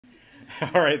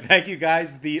All right, thank you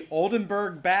guys. The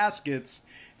Oldenburg Baskets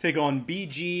take on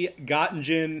BG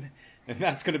Göttingen, and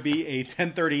that's going to be a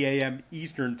 10:30 a.m.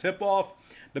 Eastern tip-off.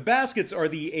 The Baskets are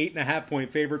the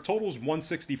 8.5-point favorite. Total's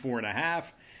 164.5.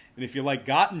 And if you like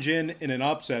Göttingen in an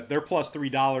upset, they're plus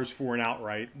 $3 for an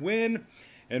outright win.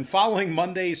 And following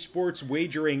Monday's sports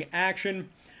wagering action,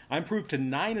 I improved to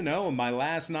 9-0 in my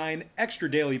last 9 extra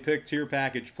daily pick tier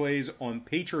package plays on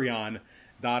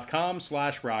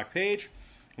patreon.com/brockpage.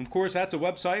 Of course, that's a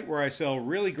website where I sell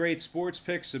really great sports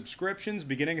pick subscriptions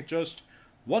beginning at just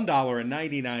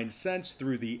 $1.99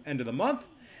 through the end of the month.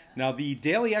 Now, the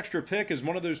Daily Extra Pick is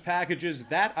one of those packages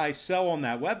that I sell on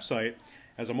that website,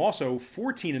 as I'm also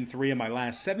 14-3 in my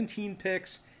last 17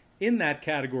 picks in that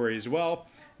category as well.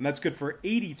 And that's good for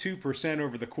 82%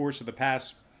 over the course of the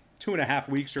past 2.5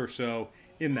 weeks or so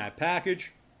in that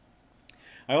package.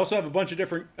 I also have a bunch of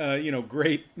different,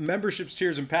 great memberships,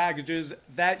 tiers, and packages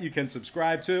that you can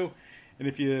subscribe to. And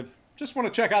if you just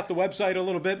want to check out the website a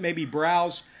little bit, maybe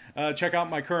browse, check out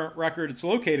my current record. It's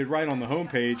located right on the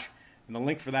homepage, and the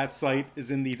link for that site is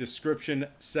in the description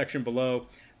section below.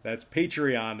 That's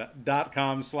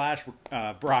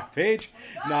patreon.com/brockpage.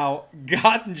 Now,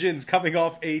 Göttingen's coming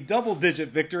off a double-digit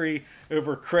victory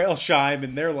over Krailsheim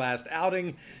in their last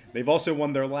outing. They've also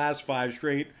won their last 5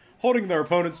 straight, holding their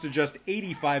opponents to just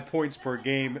 85 points per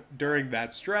game during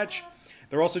that stretch.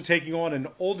 They're also taking on an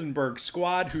Oldenburg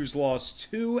squad who's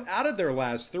lost 2 out of their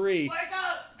last 3,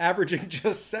 averaging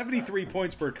just 73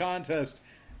 points per contest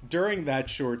during that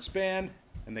short span.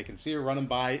 And they can see her running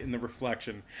by in the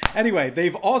reflection. Anyway,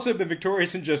 they've also been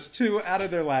victorious in just 2 out of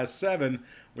their last 7,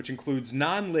 which includes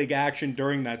non-league action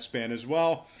during that span as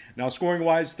well. Now,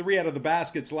 scoring-wise, 3 out of the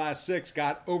Baskets' last 6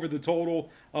 got over the total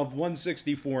of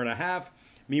 164.5.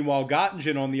 Meanwhile,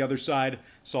 Göttingen on the other side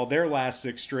saw their last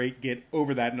 6 straight get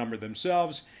over that number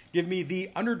themselves. Give me the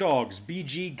underdogs,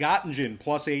 BG Göttingen,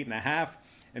 plus 8.5,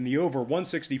 and the over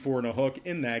 164 and a hook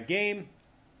in that game.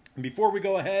 Before we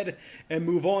go ahead and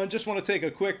move on, just want to take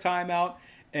a quick time out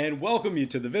and welcome you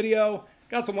to the video.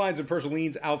 Got some lines and personal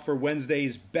leans out for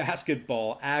Wednesday's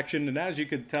basketball action. And as you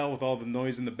can tell with all the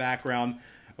noise in the background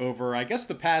over, I guess,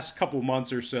 the past couple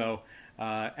months or so,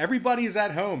 everybody's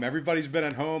at home. Everybody's been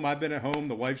at home. I've been at home.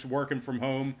 The wife's working from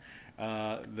home.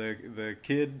 The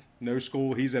kid, no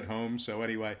school, he's at home. So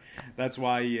anyway, that's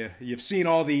why you've seen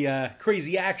all the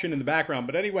crazy action in the background.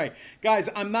 But anyway, guys,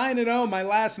 I'm 9-0. My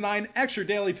last 9 extra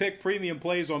daily pick premium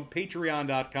plays on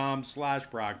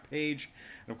patreon.com/brockpage.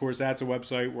 And of course, that's a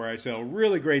website where I sell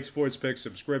really great sports pick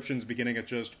subscriptions beginning at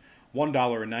just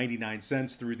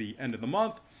 $1.99 through the end of the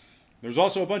month. There's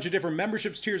also a bunch of different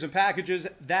memberships, tiers, and packages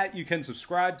that you can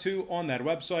subscribe to on that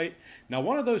website. Now,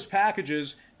 one of those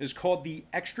packages is called the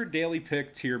Extra Daily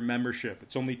Pick Tier Membership.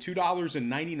 It's only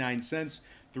 $2.99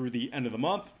 through the end of the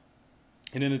month.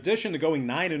 And in addition to going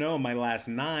 9-0 in my last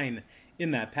 9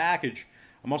 in that package,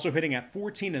 I'm also hitting at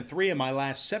 14-3 in my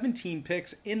last 17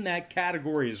 picks in that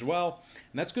category as well.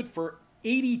 And that's good for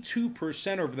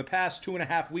 82% over the past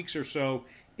 2.5 weeks or so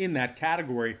in that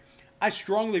category. I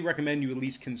strongly recommend you at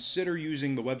least consider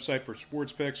using the website for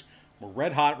sports picks. We're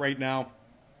red hot right now.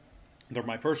 They're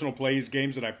my personal plays,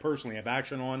 games that I personally have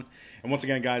action on. And once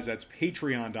again, guys, that's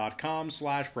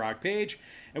patreon.com/brockpage.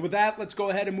 And with that, let's go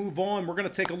ahead and move on. We're going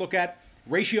to take a look at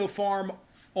Ratio Farm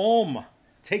Ulm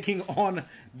taking on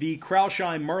the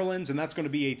Krailsheim Merlins, and that's going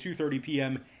to be a 2:30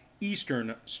 p.m.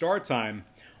 Eastern start time.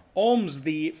 Ulm's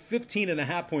the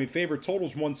 15.5-point favorite.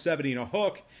 Total's 170 and a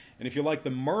hook. And if you like the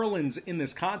Merlins in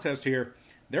this contest here,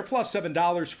 they're plus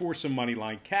 $7 for some money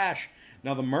line cash.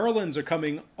 Now, the Merlins are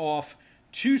coming off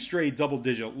 2 straight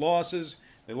double-digit losses.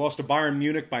 They lost to Bayern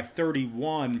Munich by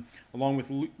 31, along with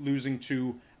losing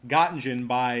to Göttingen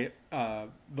by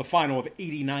the final of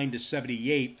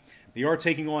 89-78. They are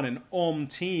taking on an Ulm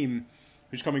team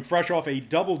who's coming fresh off a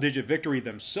double-digit victory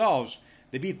themselves.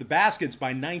 They beat the Baskets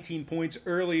by 19 points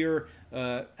earlier,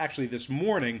 actually this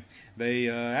morning. They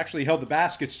actually held the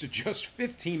Baskets to just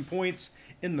 15 points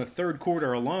in the third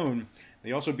quarter alone.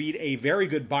 They also beat a very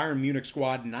good Bayern Munich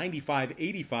squad,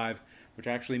 95-85, which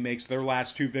actually makes their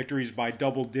last 2 victories by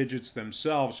double digits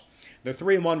themselves. Their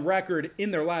 3-1 record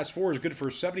in their last 4 is good for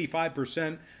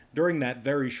 75% during that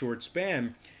very short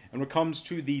span. And when it comes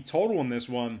to the total in this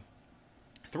one,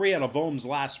 3 out of Ulm's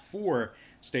last 4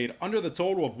 stayed under the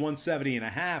total of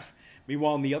 170.5.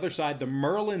 Meanwhile, on the other side, the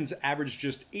Merlins averaged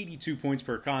just 82 points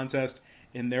per contest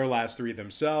in their last 3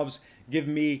 themselves. Give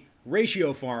me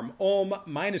Ratio Farm Ulm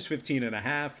minus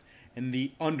 15.5 and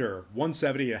the under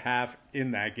 170.5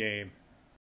 in that game.